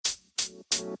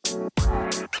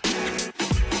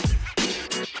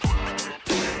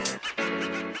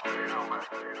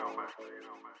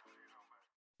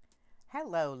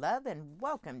Hello, love, and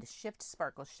welcome to Shift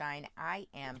Sparkle Shine. I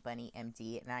am Bunny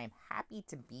MD, and I am happy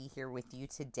to be here with you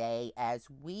today as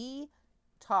we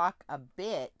talk a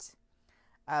bit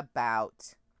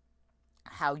about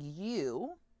how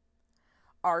you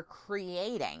are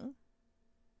creating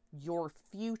your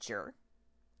future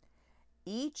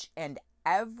each and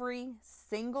every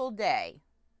single day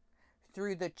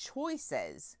through the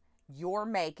choices you're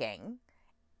making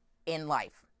in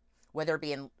life. Whether it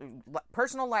be in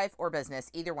personal life or business,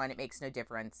 either one, it makes no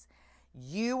difference.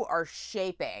 You are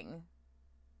shaping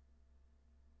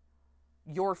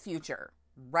your future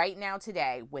right now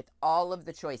today with all of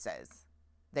the choices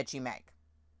that you make.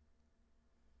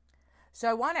 So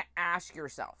I want you to ask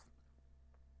yourself,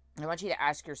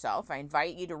 I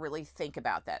invite you to really think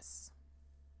about this.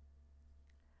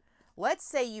 Let's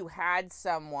say you had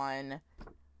someone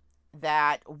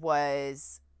that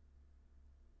was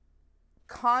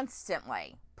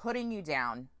constantly putting you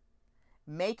down,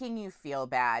 making you feel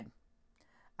bad,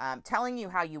 telling you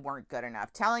how you weren't good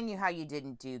enough, telling you how you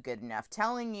didn't do good enough,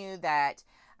 telling you that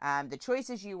the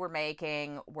choices you were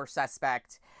making were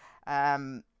suspect,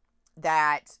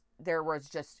 that there was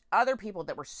just other people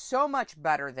that were so much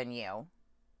better than you,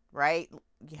 right?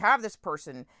 You have this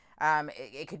person,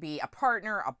 it could be a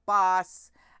partner, a boss,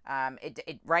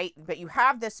 right? But you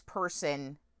have this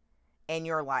person in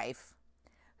your life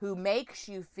who makes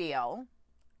you feel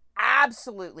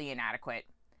absolutely inadequate,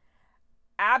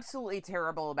 absolutely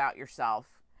terrible about yourself,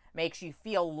 makes you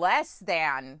feel less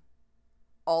than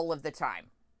all of the time.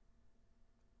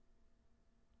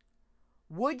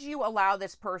 Would you allow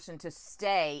this person to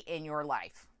stay in your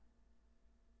life?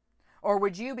 Or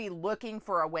would you be looking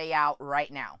for a way out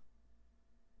right now?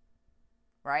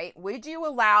 Right? Would you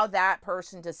allow that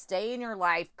person to stay in your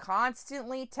life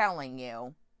constantly telling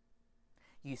you,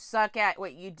 you suck at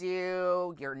what you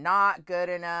do, you're not good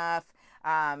enough,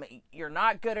 you're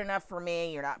not good enough for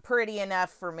me, you're not pretty enough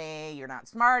for me, you're not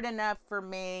smart enough for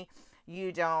me,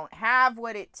 you don't have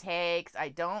what it takes, I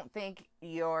don't think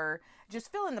you're,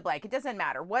 just fill in the blank, it doesn't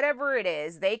matter. Whatever it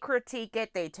is, they critique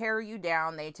it, they tear you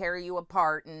down, they tear you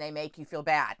apart, and they make you feel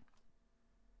bad.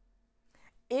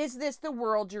 Is this the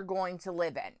world you're going to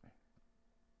live in?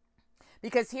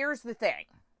 Because here's the thing,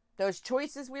 those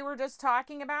choices we were just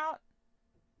talking about,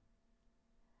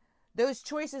 those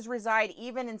choices reside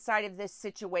even inside of this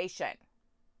situation.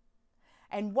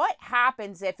 And what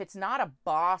happens if it's not a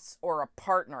boss or a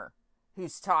partner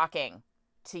who's talking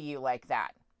to you like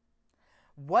that?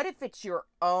 What if it's your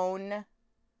own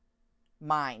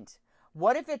mind?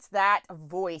 What if it's that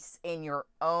voice in your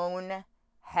own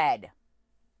head?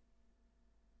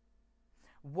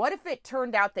 What if it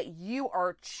turned out that you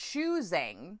are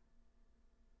choosing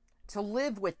to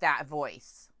live with that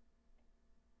voice?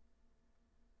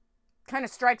 Kind of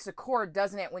strikes a chord,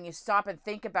 doesn't it, when you stop and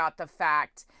think about the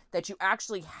fact that you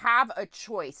actually have a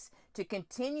choice to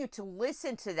continue to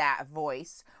listen to that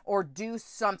voice or do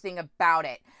something about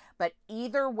it. But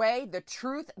either way, the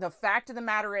truth, the fact of the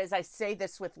matter is, I say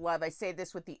this with love, I say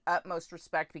this with the utmost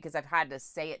respect because I've had to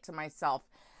say it to myself.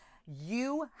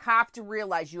 You have to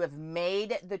realize you have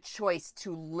made the choice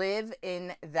to live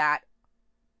in that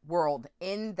world,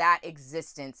 in that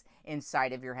existence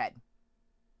inside of your head.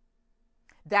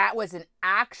 That was an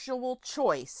actual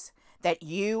choice that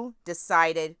you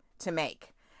decided to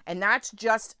make. And that's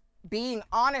just being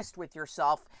honest with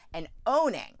yourself and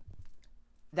owning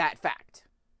that fact.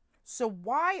 So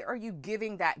why are you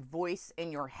giving that voice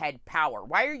in your head power?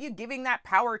 Why are you giving that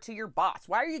power to your boss?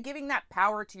 Why are you giving that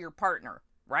power to your partner,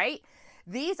 right?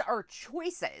 These are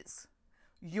choices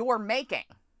you're making.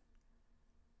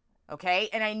 Okay?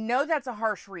 And I know that's a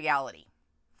harsh reality.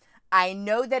 I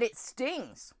know that it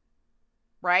stings.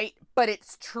 Right? But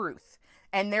it's truth.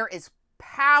 And there is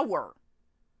power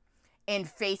in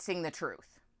facing the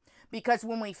truth. Because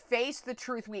when we face the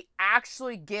truth, we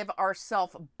actually give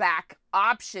ourselves back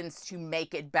options to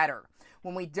make it better.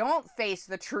 When we don't face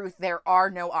the truth, there are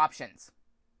no options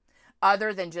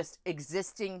other than just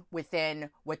existing within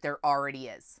what there already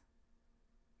is.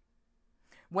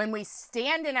 When we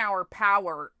stand in our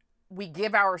power, we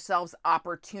give ourselves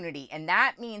opportunity. And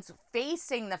that means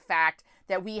facing the fact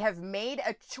that we have made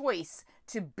a choice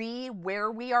to be where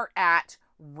we are at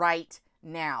right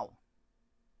now.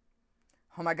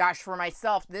 Oh my gosh, for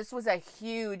myself, this was a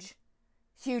huge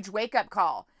wake-up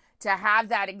call to have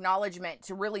that acknowledgement,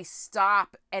 to really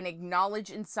stop and acknowledge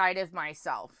inside of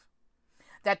myself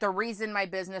that the reason my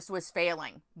business was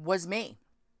failing was me.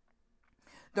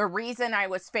 The reason I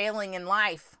was failing in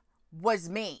life was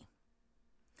me.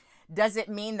 Does it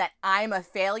mean that I'm a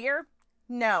failure?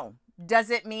 No. Does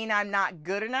it mean I'm not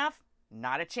good enough?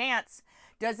 Not a chance.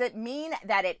 Does it mean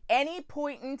that at any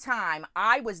point in time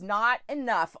I was not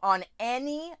enough on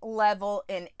any level,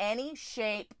 in any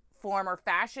shape, form, or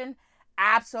fashion?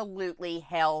 Absolutely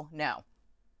hell no.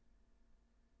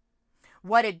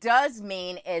 What it does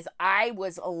mean is I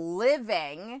was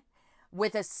living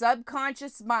with a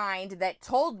subconscious mind that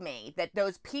told me that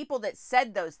those people that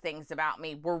said those things about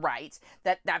me were right,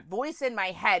 that that voice in my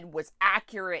head was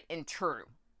accurate and true,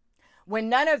 when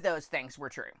none of those things were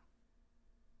true.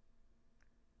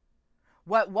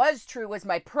 What was true was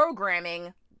my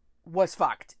programming was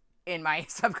fucked in my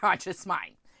subconscious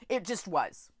mind. It just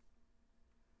was,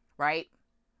 right?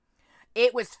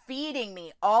 It was feeding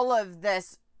me all of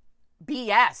this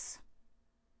BS,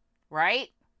 right?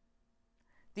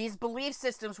 These belief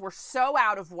systems were so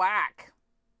out of whack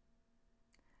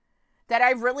that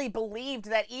I really believed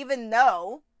that even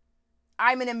though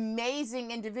I'm an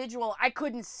amazing individual, I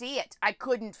couldn't see it. I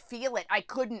couldn't feel it. I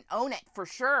couldn't own it for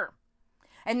sure.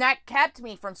 And that kept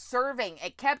me from serving.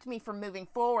 It kept me from moving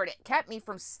forward. It kept me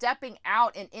from stepping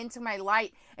out and into my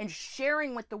light and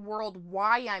sharing with the world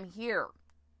why I'm here.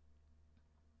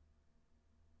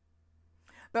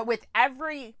 But with after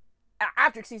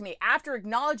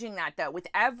acknowledging that though, with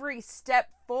every step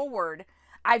forward,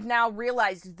 I've now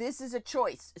realized this is a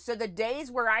choice. So the days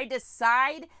where I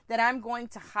decide that I'm going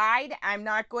to hide, I'm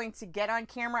not going to get on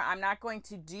camera, I'm not going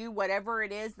to do whatever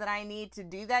it is that I need to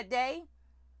do that day,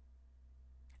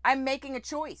 I'm making a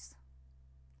choice.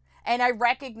 And I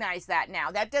recognize that now.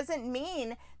 That doesn't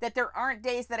mean that there aren't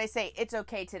days that I say, it's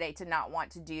okay today to not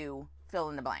want to do fill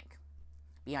in the blank.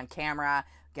 Be on camera,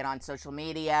 get on social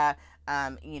media,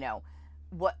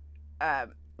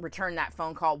 return that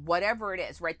phone call, whatever it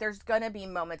is, right? There's going to be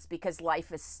moments because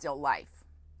life is still life.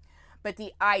 But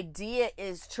the idea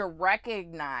is to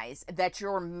recognize that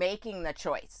you're making the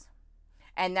choice.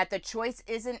 And that the choice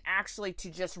isn't actually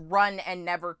to just run and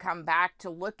never come back, to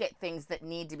look at things that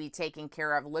need to be taken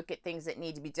care of, look at things that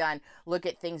need to be done, look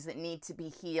at things that need to be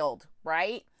healed,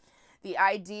 right? The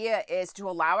idea is to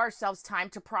allow ourselves time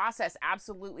to process.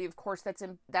 Absolutely, of course, that's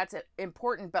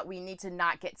important, but we need to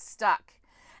not get stuck.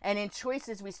 And in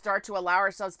choices, we start to allow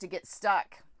ourselves to get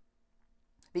stuck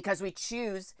because we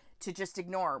choose to just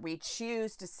ignore. We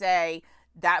choose to say,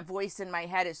 that voice in my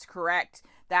head is correct.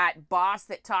 That boss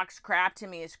that talks crap to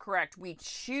me is correct. We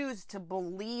choose to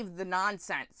believe the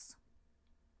nonsense.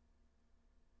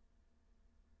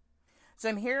 So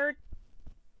I'm here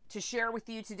to share with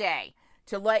you today,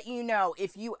 to let you know,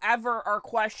 if you ever are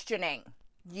questioning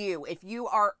you, if you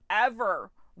are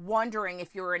ever wondering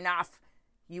if you're enough,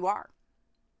 you are.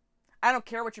 I don't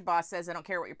care what your boss says. I don't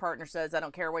care what your partner says. I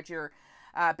don't care what your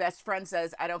best friend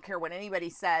says. I don't care what anybody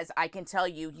says. I can tell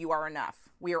you, you are enough.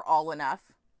 We are all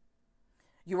enough.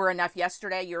 You were enough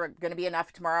yesterday. You're going to be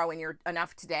enough tomorrow, and you're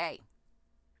enough today.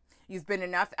 You've been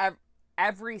enough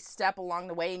every step along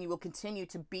the way, and you will continue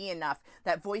to be enough.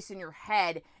 That voice in your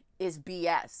head is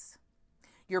BS.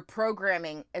 Your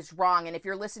programming is wrong. And if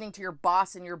you're listening to your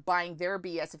boss and you're buying their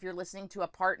BS, if you're listening to a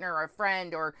partner or a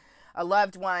friend or a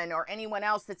loved one or anyone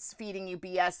else that's feeding you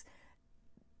BS,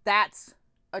 that's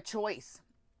a choice.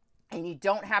 And you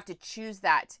don't have to choose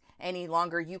that any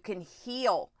longer. You can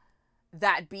heal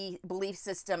that belief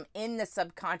system in the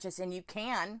subconscious, and you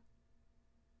can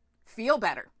feel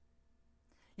better.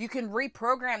 You can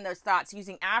reprogram those thoughts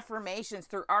using affirmations,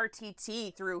 through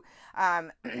RTT, through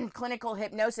clinical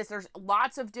hypnosis. There's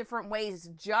lots of different ways.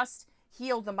 Just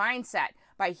heal the mindset.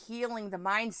 By healing the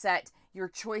mindset, your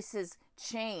choices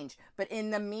change. But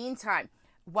in the meantime,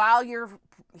 while you're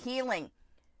healing,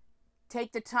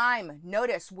 take the time.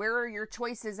 Notice, where are your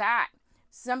choices at?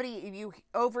 If you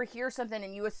overhear something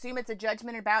and you assume it's a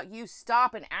judgment about you,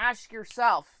 stop and ask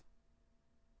yourself,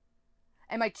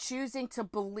 am I choosing to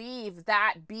believe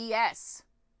that BS?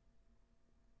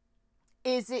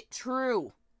 Is it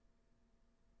true?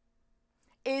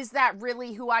 Is that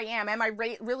really who I am? Am I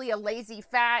really a lazy,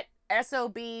 fat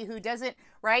SOB who doesn't,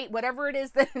 right? Whatever it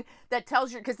is that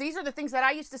tells you, because these are the things that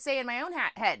I used to say in my own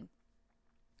head.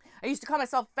 I used to call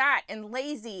myself fat and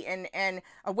lazy and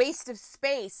a waste of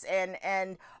space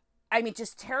and I mean,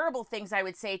 just terrible things I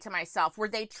would say to myself. Were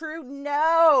they true?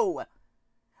 No.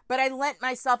 But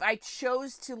I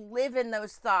chose to live in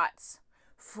those thoughts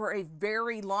for a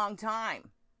very long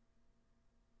time.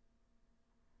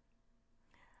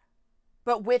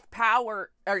 But with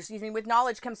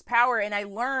knowledge comes power. And I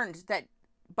learned that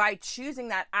by choosing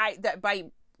that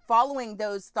by following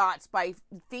those thoughts, by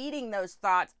feeding those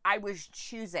thoughts, I was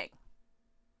choosing.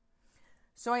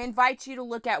 So I invite you to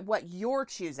look at what you're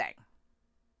choosing.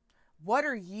 What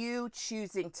are you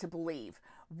choosing to believe?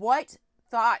 What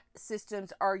thought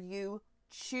systems are you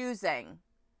choosing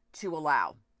to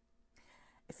allow?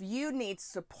 If you need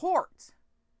support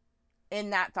in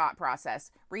that thought process,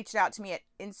 reach out to me at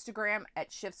Instagram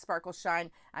at Shift Sparkle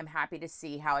Shine. I'm happy to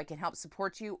see how I can help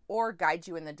support you or guide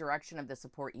you in the direction of the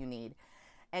support you need.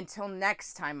 Until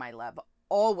next time, my love,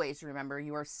 always remember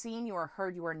you are seen, you are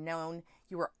heard, you are known,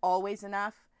 you are always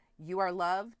enough, you are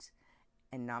loved,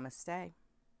 and namaste.